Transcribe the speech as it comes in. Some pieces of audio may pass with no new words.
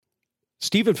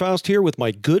Stephen Faust here with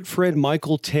my good friend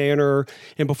Michael Tanner.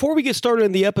 And before we get started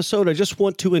in the episode, I just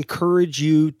want to encourage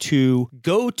you to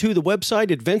go to the website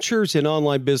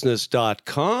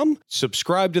adventuresinonlinebusiness.com,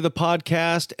 subscribe to the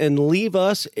podcast, and leave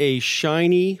us a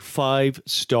shiny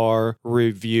 5-star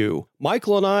review.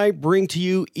 Michael and I bring to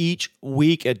you each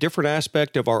week a different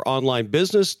aspect of our online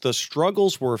business, the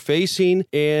struggles we're facing,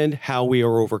 and how we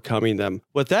are overcoming them.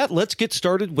 With that, let's get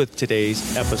started with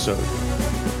today's episode.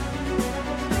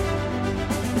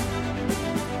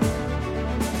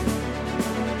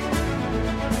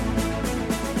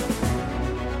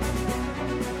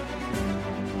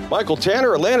 Michael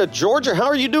Tanner, Atlanta, Georgia. How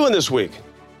are you doing this week?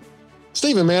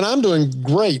 Stephen, man, I'm doing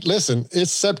great. Listen,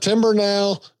 it's September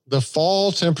now. The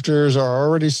fall temperatures are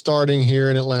already starting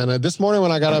here in Atlanta. This morning when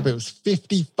I got up, it was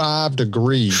 55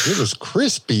 degrees. It was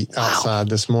crispy outside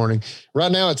this morning.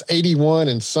 Right now it's 81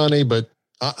 and sunny, but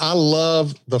I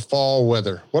love the fall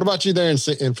weather. What about you there in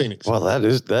Phoenix? Well, that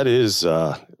is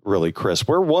really crisp.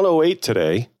 We're 108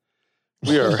 today.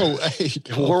 We are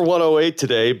 108. We're 108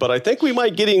 today, but I think we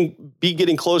might be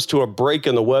getting close to a break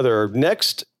in the weather.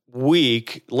 Next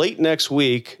week, late next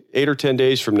week, 8 or 10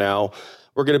 days from now,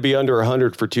 we're going to be under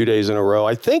 100 for 2 days in a row.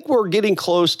 I think we're getting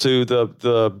close to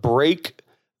the break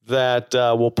that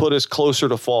will put us closer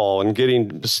to fall and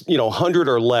getting 100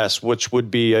 or less, which would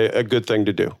be a good thing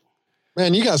to do.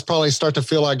 Man, you guys probably start to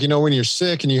feel like, when you're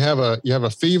sick and you have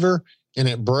a fever and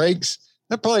it breaks.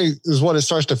 That probably is what it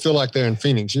starts to feel like there in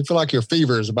Phoenix. You feel like your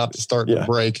fever is about to start to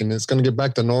break and it's going to get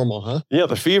back to normal, huh? Yeah,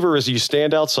 the fever is you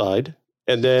stand outside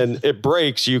and then it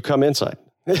breaks, you come inside.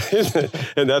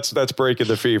 And that's breaking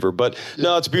the fever. But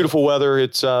no, it's beautiful weather.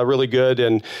 It's really good.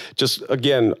 And just,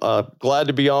 again, glad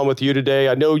to be on with you today.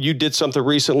 I know you did something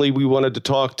recently we wanted to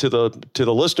talk to the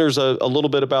listeners a little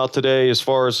bit about today as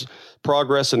far as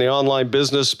progress in the online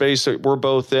business space that we're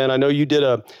both in. I know you did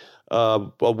a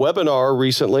webinar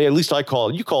recently. At least you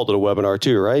called it a webinar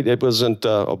too, right? It wasn't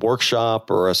a workshop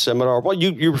or a seminar. Well,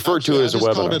 you referred to it as a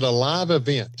webinar. I called it a live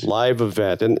event. Live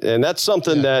event. And that's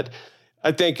something that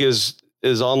I think is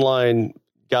online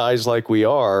guys like we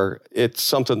are. It's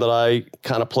something that I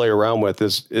kind of play around with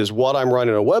is what I'm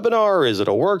running a webinar. Is it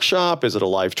a workshop? Is it a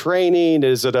live training?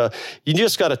 You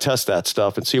just got to test that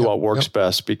stuff and see what works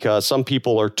best, because some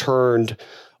people are turned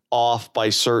off by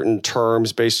certain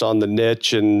terms based on the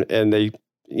niche and they,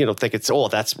 think it's,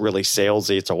 that's really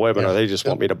salesy. It's a webinar. Yeah. They just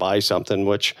want me to buy something,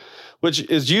 which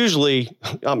is usually,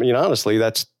 honestly,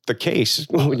 that's the case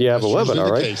when you have a webinar,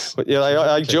 right? But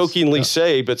I jokingly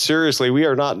say, but seriously, we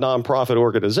are not nonprofit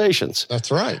organizations.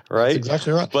 That's right. Right. That's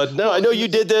exactly right. But no, I know you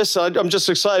did this. I'm just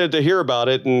excited to hear about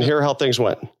it and hear how things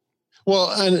went.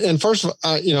 Well, and first of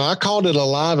all, I called it a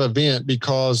live event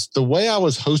because the way I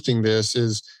was hosting this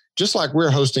is just like we're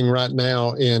hosting right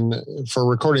now for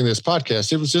recording this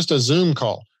podcast. It was just a Zoom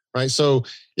call, right? So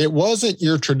it wasn't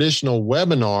your traditional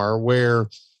webinar where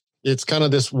it's kind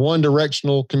of this one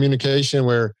directional communication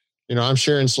where, I'm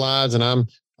sharing slides and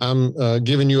I'm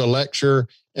giving you a lecture,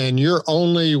 and your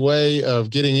only way of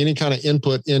getting any kind of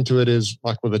input into it is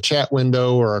like with a chat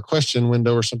window or a question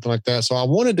window or something like that. So I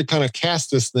wanted to kind of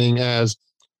cast this thing as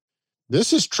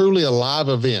this is truly a live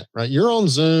event, right? You're on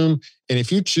Zoom, and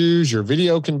if you choose, your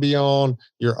video can be on,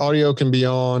 your audio can be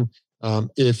on.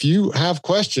 If you have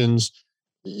questions,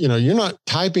 you're not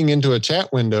typing into a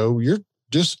chat window. You're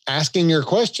just asking your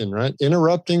question, right?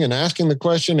 Interrupting and asking the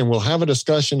question, and we'll have a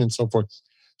discussion and so forth.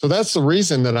 So that's the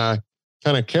reason that I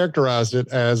kind of characterized it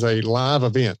as a live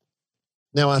event.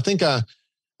 Now, I think I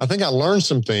learned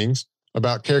some things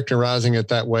about characterizing it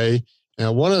that way.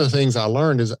 Now, one of the things I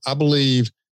learned is I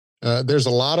believe there's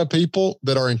a lot of people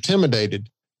that are intimidated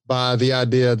by the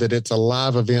idea that it's a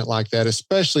live event like that,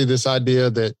 especially this idea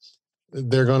that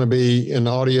they're going to be in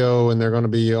audio and they're going to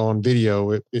be on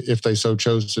video if they so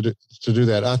chose to do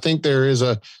that. I think there is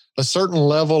a certain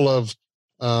level of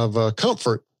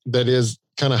comfort that is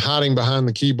kind of hiding behind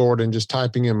the keyboard and just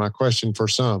typing in my question for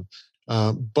some.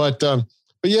 But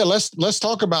yeah, let's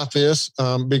talk about this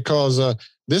because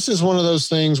this is one of those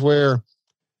things where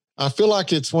I feel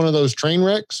like it's one of those train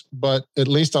wrecks, but at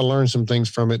least I learned some things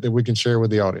from it that we can share with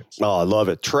the audience. Oh, I love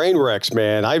it. Train wrecks,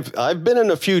 man. I've been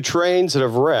in a few trains that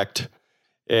have wrecked,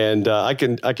 and I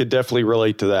can definitely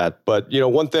relate to that. But,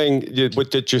 one thing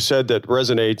that you said that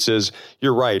resonates is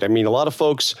you're right. I mean, a lot of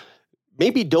folks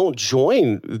maybe don't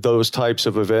join those types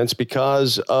of events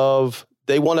because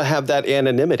they want to have that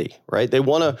anonymity, right? They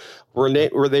want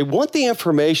the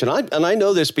information. I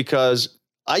know this because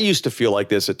I used to feel like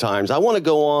this at times. I want to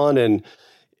go on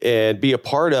and be a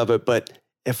part of it, but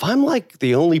if I'm like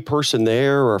the only person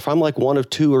there, or if I'm like one of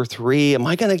two or three, am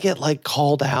I going to get like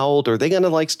called out? Or are they going to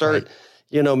like start,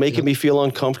 making me feel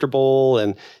uncomfortable.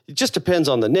 And it just depends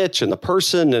on the niche and the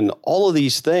person and all of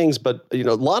these things. But, a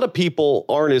lot of people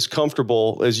aren't as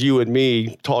comfortable as you and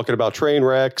me talking about train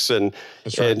wrecks and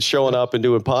showing up and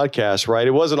doing podcasts, right?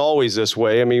 It wasn't always this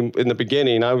way. I mean, in the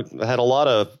beginning, I had a lot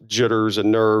of jitters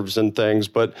and nerves and things,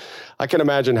 but I can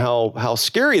imagine how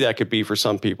scary that could be for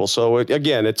some people. So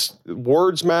again, it's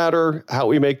words matter, how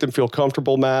we make them feel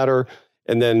comfortable matter,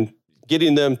 and then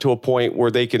getting them to a point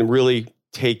where they can really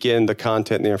take in the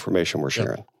content and the information we're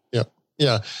sharing.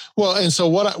 Yeah. Well, and so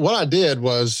what I did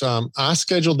was I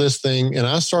scheduled this thing and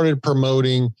I started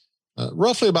promoting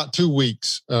roughly about 2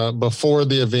 weeks before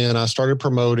the event. I started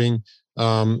promoting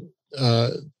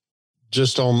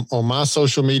just on my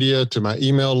social media, to my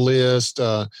email list,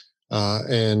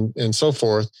 and so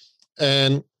forth.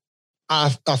 And I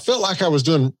felt like I was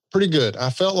doing pretty good.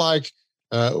 I felt like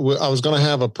I was going to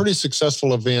have a pretty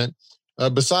successful event.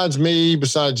 Besides me,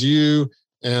 besides you,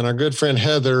 and our good friend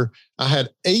Heather, I had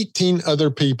 18 other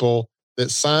people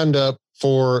that signed up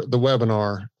for the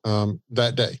webinar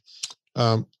that day.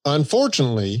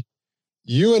 Unfortunately,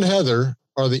 you and Heather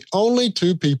are the only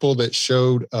 2 people that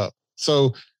showed up.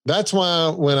 So that's why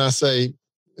when I say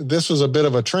this was a bit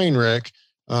of a train wreck,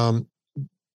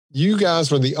 you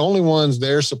guys were the only ones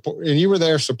there and you were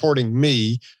there supporting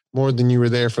me more than you were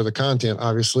there for the content,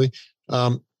 obviously.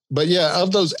 But yeah,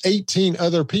 of those 18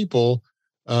 other people,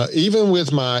 even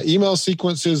with my email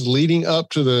sequences leading up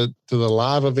to the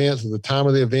live event, to the time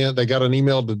of the event, they got an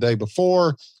email the day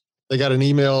before, they got an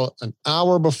email an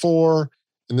hour before,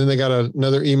 and then they got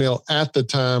another email at the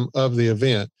time of the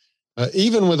event.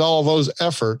 Even with all those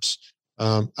efforts,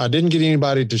 I didn't get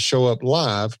anybody to show up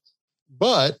live,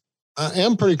 but I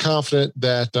am pretty confident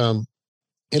that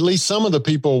at least some of the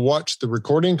people watched the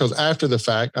recording, because after the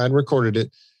fact, I'd recorded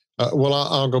it.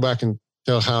 I'll go back and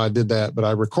tell how I did that, but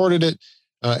I recorded it.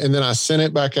 And then I sent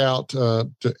it back out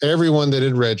to everyone that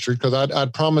had registered, because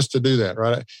I'd promised to do that,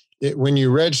 right? When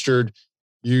you registered,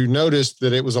 you noticed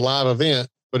that it was a live event,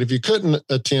 but if you couldn't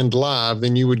attend live,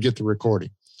 then you would get the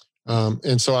recording.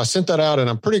 And so I sent that out, and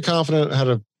I'm pretty confident I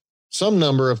had some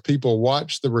number of people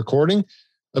watch the recording,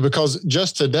 because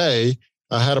just today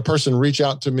I had a person reach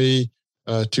out to me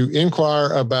to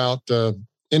inquire about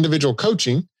individual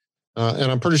coaching.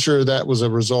 And I'm pretty sure that was a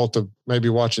result of maybe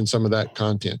watching some of that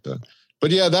content. But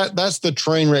yeah, that's the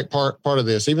train wreck part of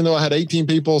this. Even though I had 18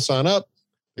 people sign up,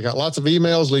 I got lots of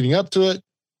emails leading up to it.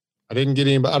 I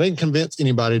didn't convince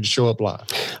anybody to show up live.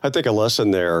 I think a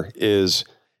lesson there is,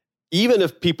 even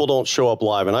if people don't show up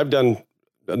live, and I've done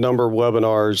a number of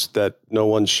webinars that no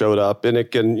one showed up, and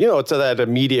it can, it's that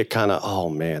immediate kind of, oh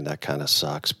man, that kind of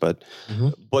sucks. But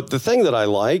the thing that I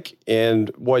like, and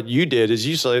what you did is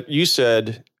you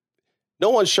said, no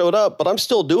one showed up, but I'm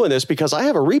still doing this because I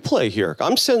have a replay here.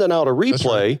 I'm sending out a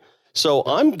replay. Right. So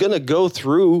I'm going to go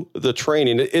through the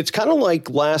training. It's kind of like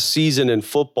last season in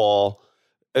football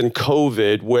and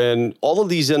COVID, when all of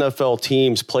these NFL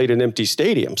teams played in empty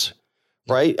stadiums,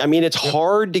 right? I mean, it's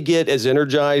hard to get as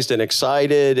energized and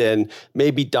excited and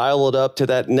maybe dial it up to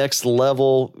that next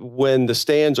level when the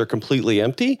stands are completely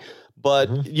empty,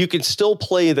 but you can still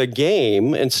play the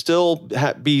game and still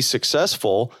be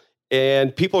successful.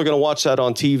 And people are going to watch that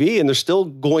on TV, and they're still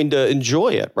going to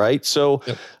enjoy it, right? So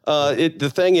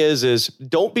the thing is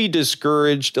don't be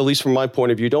discouraged, at least from my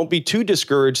point of view. Don't be too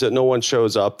discouraged that no one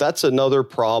shows up. That's another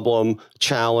problem,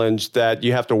 challenge that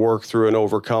you have to work through and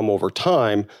overcome over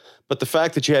time. But the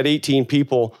fact that you had 18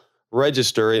 people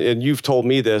register, and you've told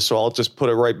me this, so I'll just put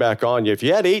it right back on you. If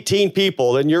you had 18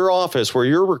 people in your office where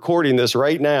you're recording this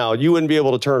right now, you wouldn't be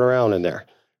able to turn around in there.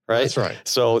 Right. That's right.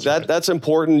 So that's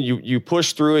important. You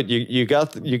push through it. You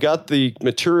got the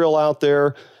material out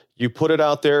there. You put it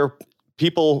out there.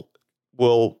 People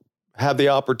will have the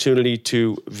opportunity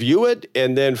to view it,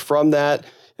 and then from that,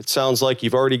 it sounds like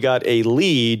you've already got a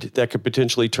lead that could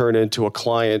potentially turn into a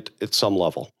client at some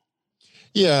level.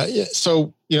 Yeah.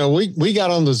 So we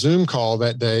got on the Zoom call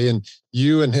that day, and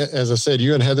as I said,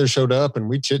 you and Heather showed up, and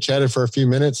we chit chatted for a few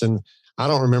minutes, and I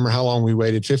don't remember how long we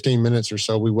waited. 15 minutes or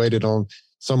so. We waited on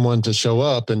someone to show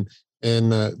up, and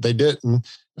they didn't.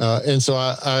 And so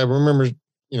I remember,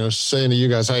 saying to you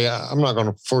guys, hey, I'm not going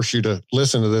to force you to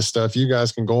listen to this stuff. You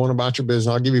guys can go on about your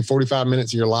business. I'll give you 45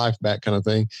 minutes of your life back, kind of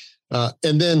thing.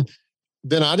 And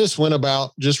then I just went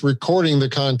about just recording the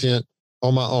content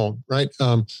on my own, right?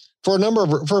 For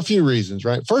a few reasons,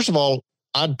 right? First of all,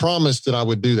 I'd promised that I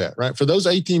would do that, right? For those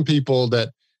 18 people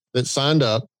that signed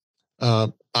up,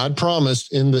 I'd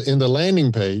promised in the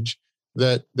landing page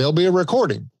that there'll be a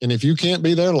recording. And if you can't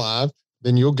be there live,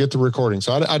 then you'll get the recording.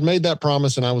 So I'd made that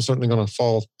promise, and I was certainly going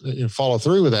to follow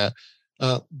through with that.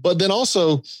 But then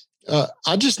also, I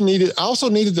also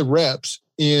needed the reps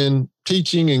in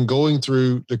teaching and going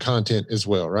through the content as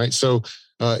well, right? So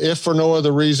if for no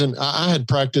other reason, I had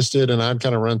practiced it and I'd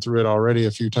kind of run through it already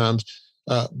a few times.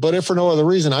 But if for no other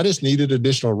reason, I just needed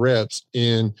additional reps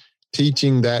in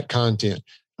teaching that content.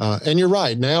 And you're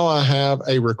right. Now I have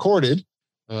a recorded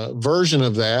version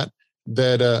of that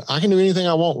I can do anything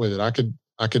I want with it.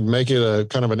 I could make it a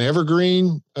kind of an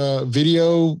evergreen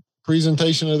video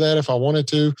presentation of that if I wanted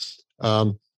to.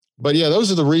 But yeah,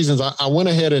 those are the reasons I went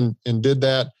ahead and did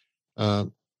that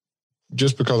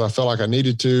just because I felt like I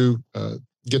needed to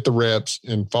get the reps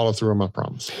and follow through on my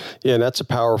promise. Yeah, and that's a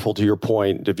powerful, to your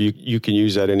point, if you can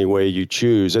use that any way you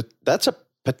choose. That's a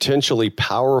potentially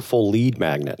powerful lead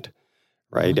magnet,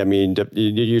 right? Mm-hmm. I mean,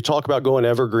 you talk about going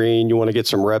evergreen, you want to get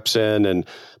some reps in,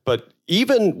 but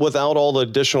even without all the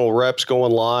additional reps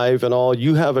going live and all,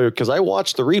 you have because I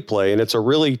watched the replay and it's a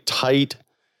really tight,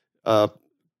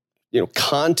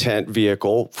 content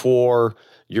vehicle for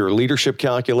your leadership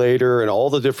calculator and all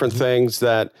the different things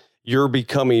that you're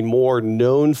becoming more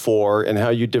known for and how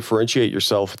you differentiate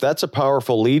yourself. That's a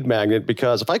powerful lead magnet,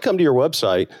 because if I come to your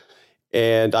website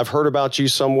and I've heard about you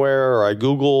somewhere, or I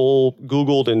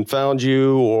Googled and found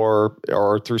you, or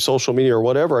through social media or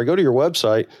whatever, I go to your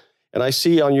website and I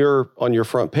see on your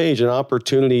front page an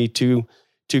opportunity to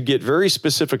get very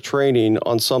specific training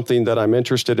on something that I'm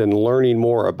interested in learning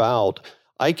more about.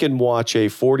 I can watch a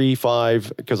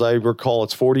 45, because I recall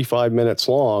it's 45 minutes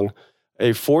long,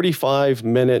 a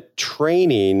 45-minute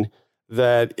training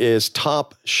that is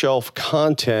top shelf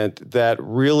content that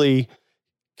really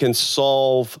can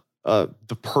solve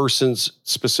the person's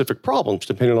specific problems,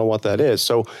 depending on what that is.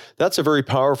 So that's a very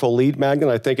powerful lead magnet.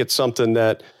 I think it's something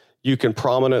that you can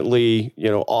prominently,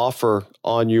 offer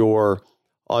on your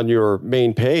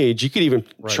main page. You could even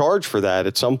charge for that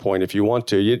at some point if you want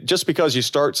to. Just because you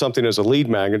start something as a lead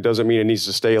magnet doesn't mean it needs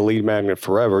to stay a lead magnet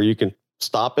forever. You can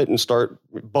stop it and start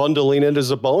bundling it as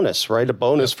a bonus, right? A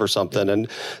bonus for something. And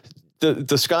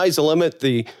the sky's the limit.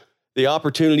 The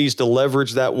opportunities to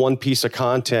leverage that one piece of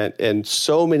content in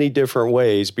so many different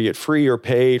ways, be it free or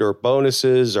paid or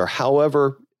bonuses or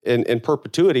however in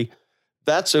perpetuity.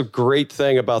 That's a great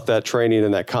thing about that training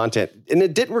and that content. And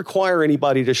it didn't require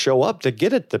anybody to show up to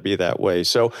get it to be that way.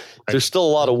 So there's still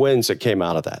a lot of wins that came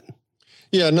out of that.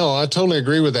 Yeah, no, I totally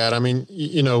agree with that. I mean,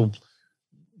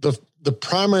 the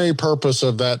primary purpose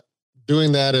of that,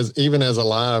 doing that even as a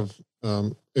live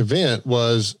event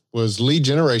was lead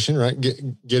generation, right?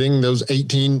 Getting those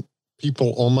 18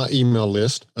 people on my email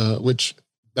list, which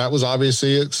that was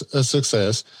obviously a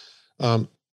success.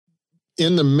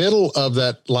 In the middle of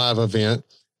that live event,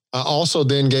 I also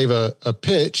then gave a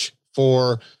pitch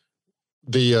for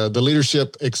the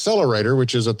Leadership Accelerator,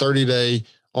 which is a 30-day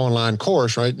online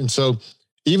course, right? And so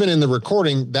even in the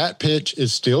recording, that pitch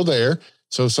is still there.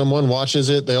 So if someone watches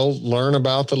it, they'll learn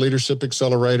about the Leadership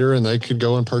Accelerator and they could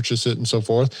go and purchase it and so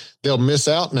forth. They'll miss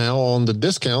out now on the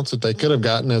discounts that they could have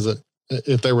gotten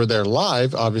if they were there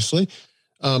live, obviously.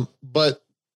 But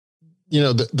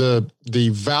the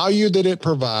value that it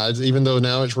provides, even though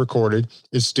now it's recorded,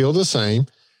 is still the same.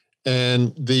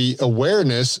 And the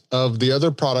awareness of the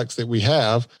other products that we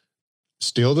have,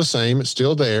 still the same. It's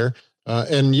still there.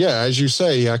 And yeah, as you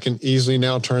say, I can easily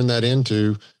now turn that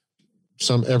into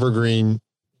some evergreen,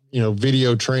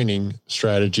 video training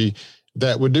strategy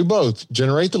that would do both,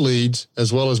 generate the leads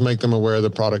as well as make them aware of the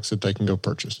products that they can go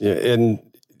purchase. Yeah. And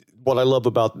what I love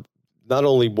about not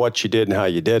only what you did and how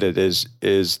you did it is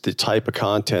the type of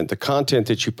content. The content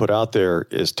that you put out there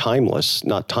is timeless,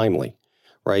 not timely,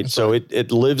 right? That's so right.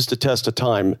 It lives the test of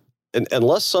time. And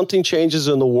unless something changes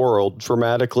in the world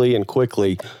dramatically and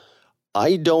quickly,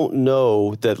 I don't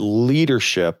know that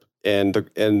leadership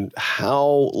and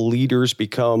how leaders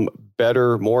become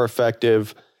better, more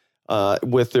effective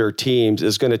with their teams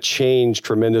is going to change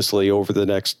tremendously over the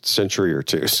next century or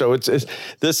two. So it's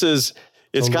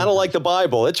kind of like the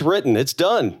Bible. It's written. It's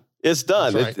done. It's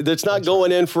done. Right. It's not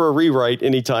going in for a rewrite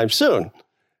anytime soon.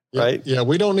 Yeah. Right? Yeah,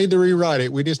 we don't need to rewrite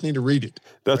it. We just need to read it.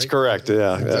 That's right? correct.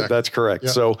 Yeah, exactly. That's correct.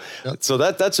 Yep. So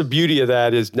that's the beauty of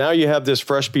that is now you have this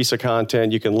fresh piece of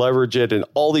content. You can leverage it in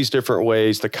all these different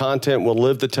ways. The content will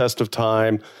live the test of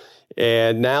time.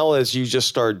 And now as you just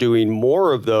start doing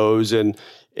more of those and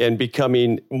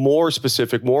becoming more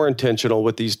specific, more intentional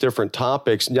with these different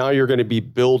topics, now you're going to be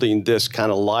building this kind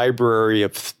of library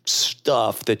of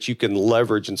stuff that you can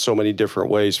leverage in so many different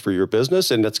ways for your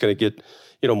business. And that's going to get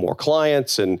more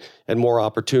clients and more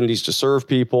opportunities to serve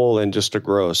people and just to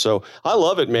grow. So I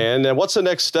love it, man. And what's the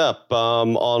next step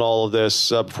on all of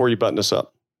this before you button us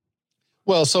up?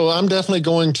 Well, so I'm definitely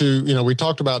going to, we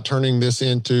talked about turning this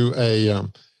into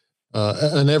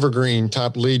an evergreen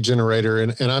type lead generator.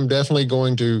 And I'm definitely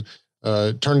going to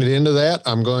turn it into that.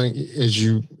 I'm going, as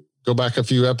you go back a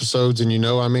few episodes and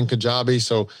I'm in Kajabi.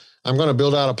 So I'm going to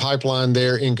build out a pipeline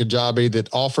there in Kajabi that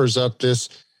offers up this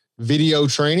video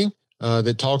training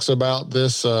that talks about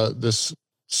this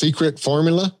secret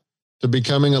formula to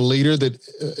becoming a leader that,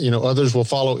 others will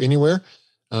follow anywhere.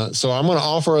 So I'm going to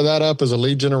offer that up as a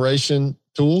lead generation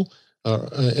tool.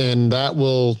 And that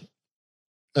will,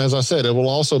 as I said, it will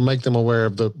also make them aware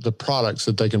of the products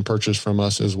that they can purchase from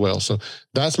us as well. So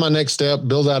that's my next step.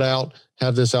 Build that out,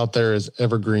 have this out there as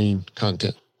evergreen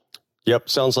content. Yep.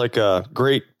 Sounds like a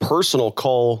great personal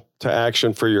call to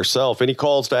action for yourself. Any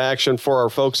calls to action for our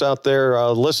folks out there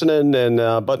listening and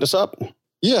button us up?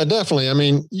 Yeah, definitely. I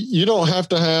mean, you don't have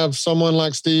to have someone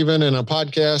like Stephen and a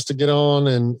podcast to get on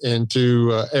and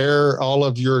to air all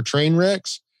of your train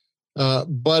wrecks.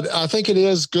 But I think it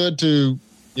is good to,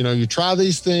 you try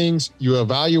these things, you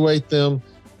evaluate them,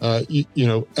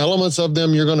 elements of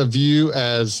them you're going to view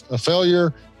as a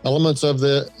failure, elements of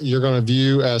you're going to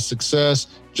view as success.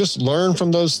 Just learn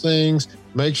from those things.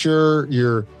 Make sure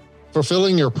you're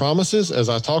fulfilling your promises, as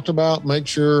I talked about. Make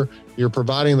sure you're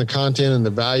providing the content and the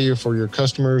value for your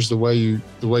customers the way you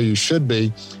should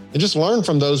be, and just learn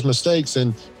from those mistakes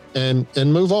and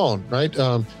move on. Right.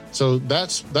 So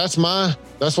that's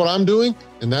what I'm doing,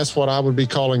 and that's what I would be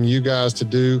calling you guys to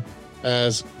do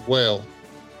as well.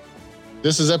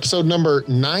 This is episode number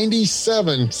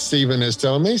 97, Stephen is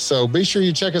telling me. So be sure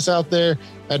you check us out there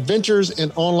at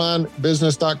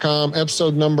venturesinonlinebusiness.com,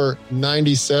 episode number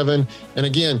 97. And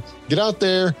again, get out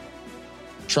there,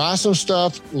 try some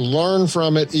stuff, learn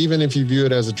from it, even if you view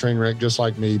it as a train wreck, just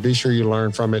like me. Be sure you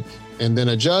learn from it and then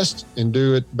adjust and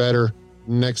do it better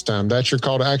next time. That's your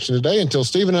call to action today. Until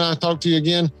Stephen and I talk to you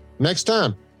again next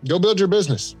time, go build your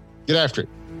business. Get after it.